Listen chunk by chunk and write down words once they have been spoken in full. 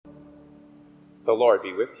The Lord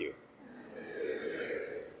be with you.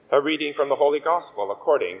 A reading from the Holy Gospel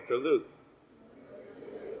according to Luke.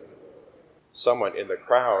 Someone in the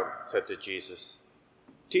crowd said to Jesus,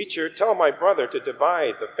 "Teacher, tell my brother to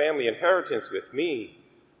divide the family inheritance with me."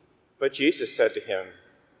 But Jesus said to him,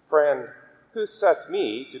 "Friend, who set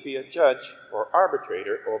me to be a judge or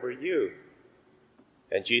arbitrator over you?"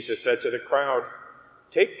 And Jesus said to the crowd,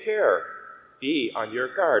 "Take care, be on your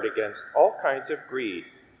guard against all kinds of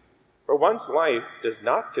greed, for one's life does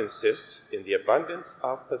not consist in the abundance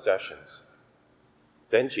of possessions."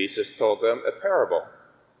 Then Jesus told them a parable.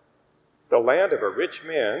 The land of a rich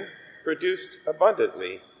man produced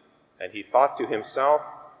abundantly, and he thought to himself,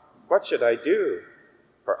 "What should I do?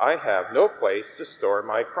 For I have no place to store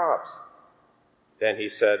my crops." Then he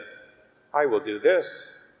said, "I will do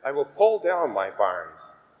this. I will pull down my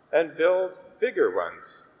barns and build bigger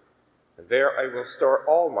ones. And there I will store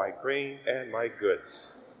all my grain and my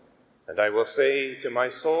goods. And I will say to my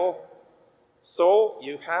soul, 'Soul,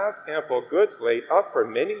 you have ample goods laid up for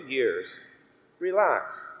many years.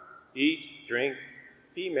 Relax, eat, drink,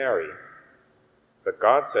 be merry.' But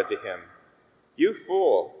God said to him, 'You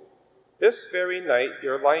fool, this very night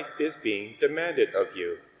your life is being demanded of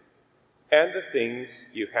you. And the things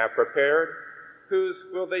you have prepared, whose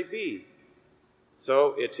will they be?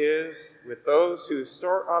 So it is with those who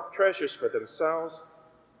store up treasures for themselves,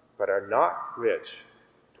 but are not rich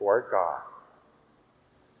toward God.'"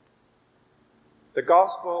 The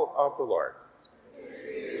Gospel of the Lord.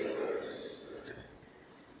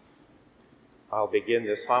 I'll begin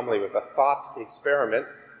this homily with a thought experiment.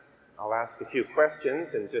 I'll ask a few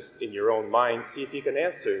questions and just in your own mind see if you can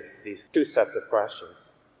answer these two sets of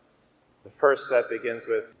questions. The first set begins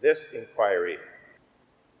with this inquiry.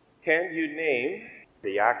 Can you name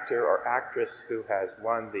the actor or actress who has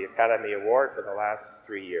won the Academy Award for the last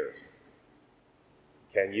 3 years?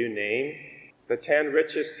 Can you name the 10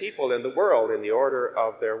 richest people in the world in the order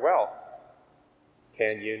of their wealth?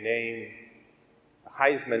 Can you name the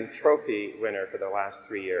Heisman Trophy winner for the last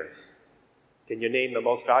 3 years? Can you name the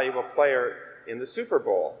most valuable player in the Super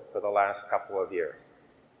Bowl for the last couple of years?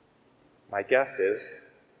 My guess is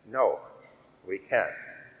no, we can't.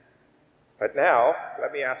 But now,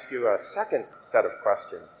 let me ask you a second set of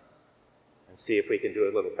questions and see if we can do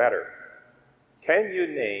a little better. Can you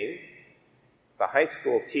name the high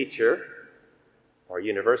school teacher or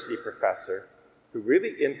university professor who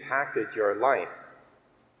really impacted your life,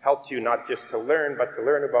 helped you not just to learn, but to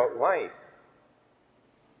learn about life?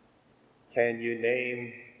 Can you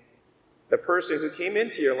name the person who came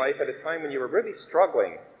into your life at a time when you were really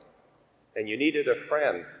struggling and you needed a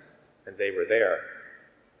friend, and they were there,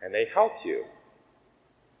 and they helped you,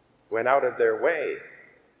 went out of their way?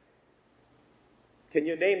 Can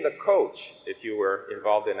you name the coach, if you were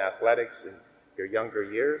involved in athletics in your younger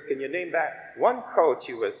years? Can you name that one coach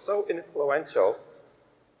who was so influential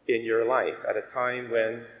in your life at a time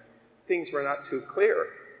when things were not too clear?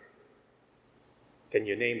 Can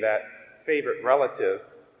you name that favorite relative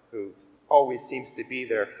who always seems to be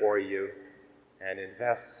there for you and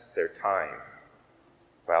invests their time?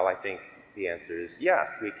 Well, I think the answer is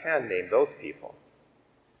yes, we can name those people.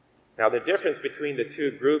 Now, the difference between the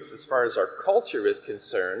two groups as far as our culture is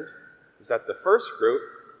concerned is that the first group,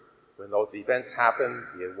 when those events happen,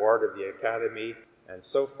 the award of the Academy and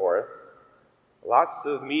so forth, lots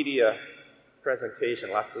of media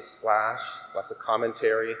presentation, lots of splash, lots of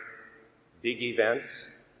commentary, big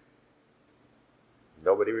events.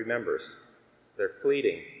 Nobody remembers. They're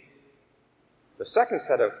fleeting. The second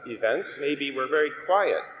set of events maybe were very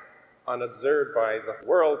quiet, unobserved by the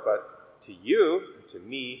world, but to you, to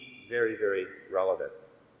me, very, very relevant.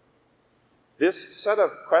 This set of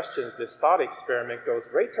questions, this thought experiment, goes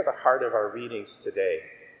right to the heart of our readings today.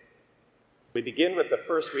 We begin with the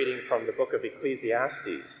first reading from the book of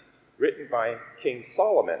Ecclesiastes, written by King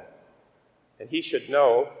Solomon. And he should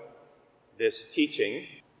know this teaching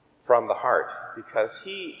from the heart, because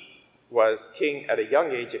he was king at a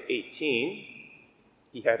young age of 18.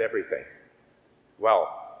 He had everything: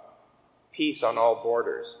 wealth, peace on all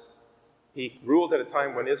borders. He ruled at a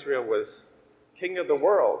time when Israel was king of the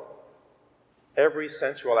world. Every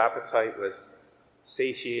sensual appetite was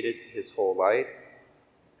satiated his whole life.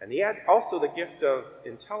 And he had also the gift of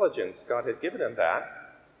intelligence. God had given him that,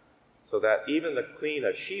 so that even the Queen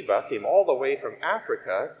of Sheba came all the way from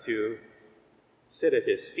Africa to sit at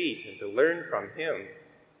his feet and to learn from him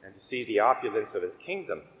and to see the opulence of his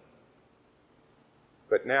kingdom.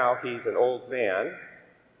 But now he's an old man,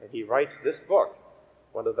 and he writes this book,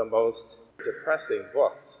 one of the most depressing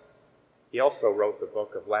books. He also wrote the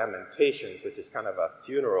book of Lamentations, which is kind of a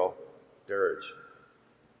funeral dirge.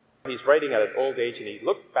 He's writing at an old age, and he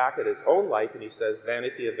looked back at his own life, and he says,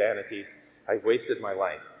 "Vanity of vanities, I've wasted my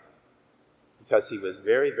life." Because he was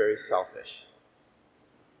very, very selfish.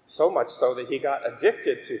 So much so that he got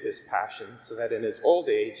addicted to his passions, so that in his old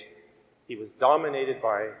age, he was dominated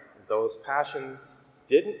by those passions,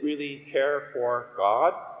 didn't really care for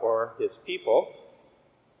God or his people,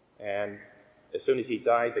 and as soon as he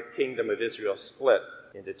died, the kingdom of Israel split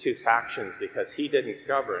into two factions because he didn't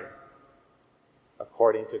govern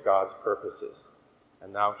according to God's purposes.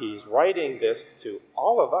 And now he's writing this to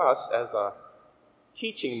all of us as a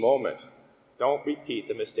teaching moment. Don't repeat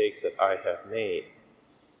the mistakes that I have made.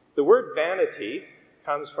 The word vanity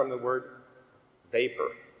comes from the word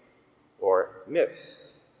vapor or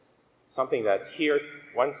mist, something that's here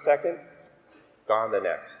 1 second, gone the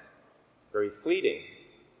next. Very fleeting.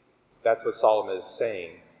 That's what Solomon is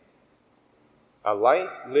saying. A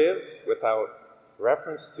life lived without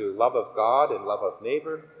reference to love of God and love of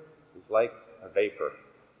neighbor is like a vapor,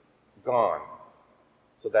 gone.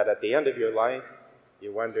 So that at the end of your life,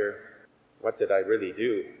 you wonder, what did I really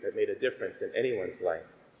do that made a difference in anyone's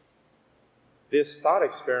life? This thought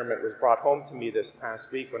experiment was brought home to me this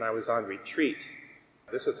past week when I was on retreat.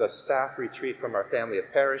 This was a staff retreat from our family of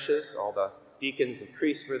parishes. All the deacons and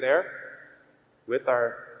priests were there with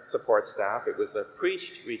our support staff. It was a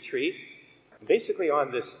preached retreat, basically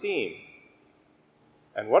on this theme.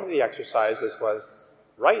 And one of the exercises was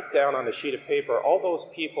write down on a sheet of paper all those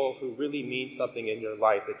people who really mean something in your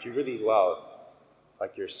life that you really love,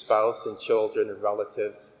 like your spouse and children and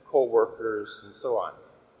relatives, co-workers, and so on.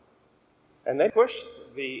 And then push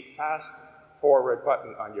the fast forward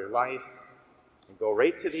button on your life and go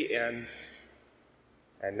right to the end,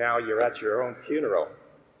 and now you're at your own funeral.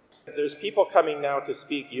 There's people coming now to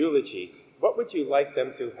speak eulogy. What would you like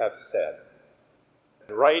them to have said?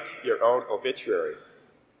 Write your own obituary.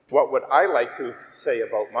 What would I like to say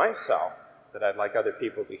about myself that I'd like other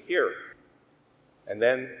people to hear? And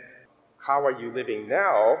then, how are you living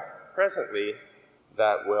now, presently,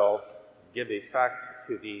 that will give effect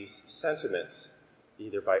to these sentiments,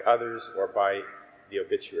 either by others or by the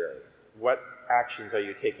obituary? What actions are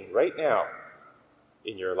you taking right now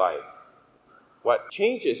in your life? What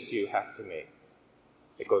changes do you have to make?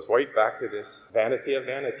 It goes right back to this vanity of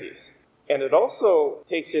vanities. And it also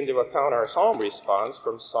takes into account our psalm response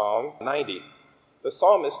from Psalm 90. The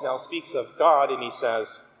psalmist now speaks of God, and he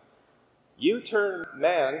says, "You turn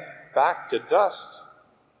man back to dust.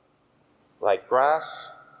 Like grass,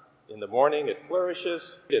 in the morning it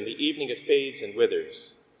flourishes, in the evening it fades and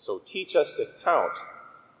withers. So teach us to count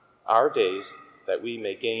our days that we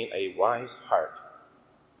may gain a wise heart."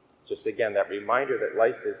 Just again, that reminder that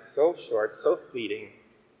life is so short, so fleeting,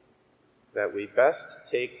 that we best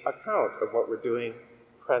take account of what we're doing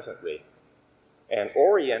presently and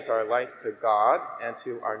orient our life to God and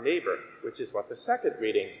to our neighbor, which is what the second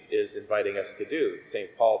reading is inviting us to do.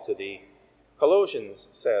 St. Paul to the Colossians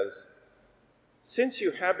says, "Since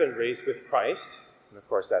you have been raised with Christ," and of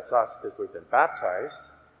course that's us because we've been baptized,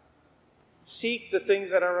 "seek the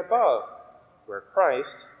things that are above, where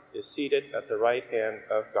Christ is seated at the right hand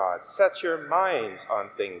of God. Set your minds on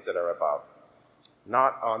things that are above,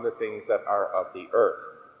 not on the things that are of the earth."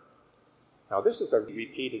 Now, this is a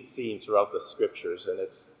repeated theme throughout the scriptures, and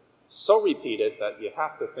it's so repeated that you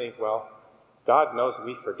have to think, well, God knows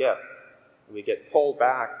we forget. We get pulled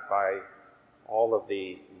back by all of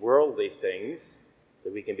the worldly things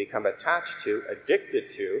that we can become attached to, addicted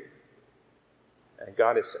to. And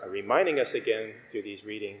God is reminding us again through these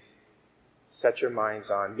readings, set your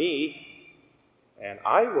minds on me, and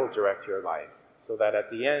I will direct your life, so that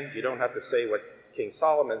at the end you don't have to say what King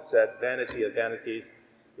Solomon said, "Vanity of vanities,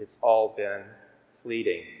 it's all been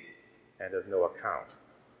fleeting and of no account."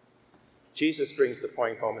 Jesus brings the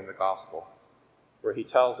point home in the gospel, where he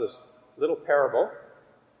tells us a little parable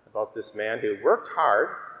about this man who worked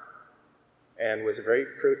hard and was very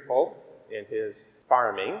fruitful in his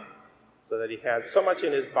farming, so that he had so much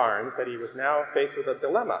in his barns that he was now faced with a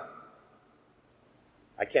dilemma.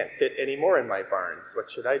 I can't fit any more in my barns.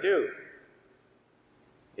 What should I do?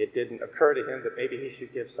 It didn't occur to him that maybe he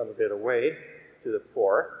should give some of it away to the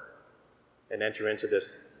poor and enter into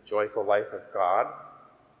this joyful life of God.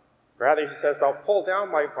 Rather, he says, I'll pull down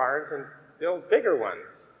my barns and build bigger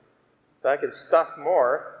ones so I can stuff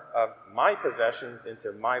more of my possessions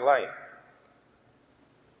into my life.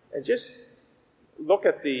 And just look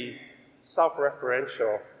at the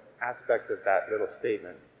self-referential aspect of that little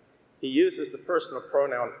statement. He uses the personal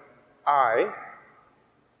pronoun I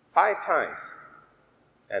 5 times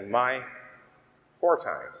and my 4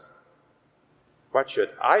 times. What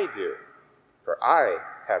should I do? For I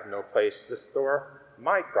have no place to store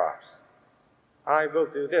my crops. I will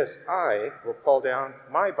do this. I will pull down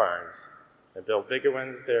my barns and build bigger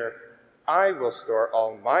ones there. I will store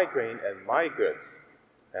all my grain and my goods.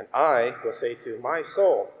 And I will say to my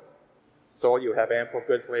soul, soul, you have ample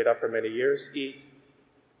goods laid up for many years. Eat,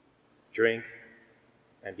 drink,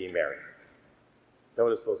 and be merry.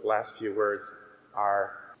 Notice those last few words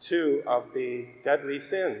are two of the deadly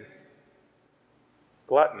sins,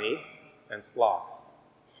 gluttony and sloth.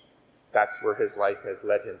 That's where his life has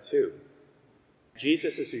led him to.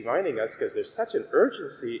 Jesus is reminding us, because there's such an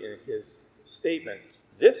urgency in his statement,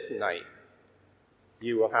 this night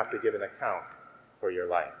you will have to give an account for your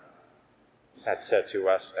life. That's said to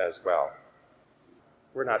us as well.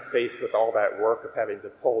 We're not faced with all that work of having to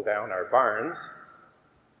pull down our barns.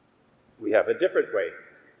 We have a different way.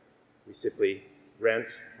 We simply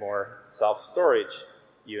rent more self-storage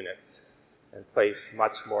units and place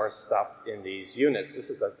much more stuff in these units. This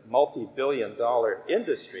is a multi-billion-dollar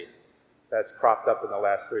industry that's cropped up in the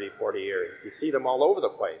last 30, 40 years. You see them all over the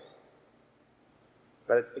place.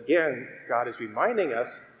 But again, God is reminding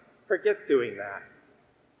us, forget doing that.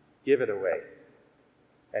 Give it away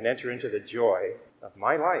and enter into the joy of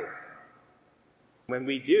my life. When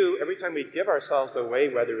we do, every time we give ourselves away,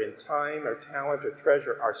 whether in time or talent or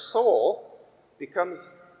treasure, our soul becomes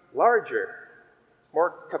larger,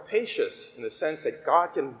 more capacious in the sense that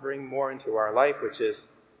God can bring more into our life, which is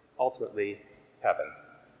ultimately heaven.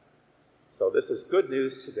 So this is good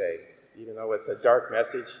news today, even though it's a dark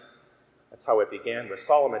message. That's how it began with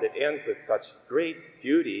Solomon. It ends with such great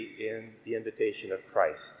beauty in the invitation of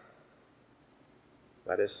Christ.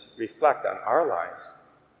 Let us reflect on our lives.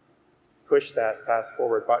 Push that fast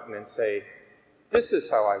forward button and say, this is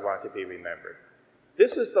how I want to be remembered.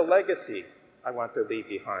 This is the legacy I want to leave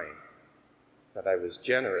behind. That I was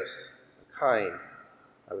generous, kind,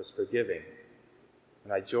 I was forgiving,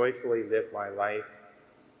 and I joyfully lived my life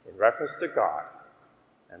in reference to God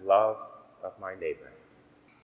and love of my neighbor.